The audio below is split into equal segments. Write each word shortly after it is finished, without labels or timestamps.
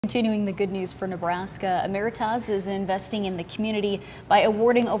Continuing the good news for Nebraska, Ameritas is investing in the community by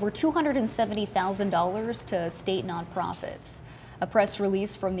awarding over $270,000 to state nonprofits. A press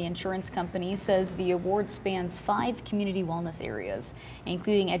release from the insurance company says the award spans 5 community wellness areas,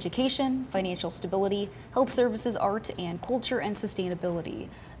 including education, financial stability, health services, art and culture, and sustainability.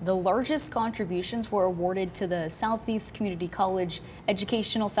 The largest contributions were awarded to the Southeast Community College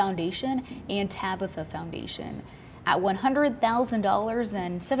Educational Foundation and Tabitha Foundation at $100,000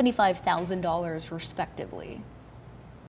 and $75,000 respectively.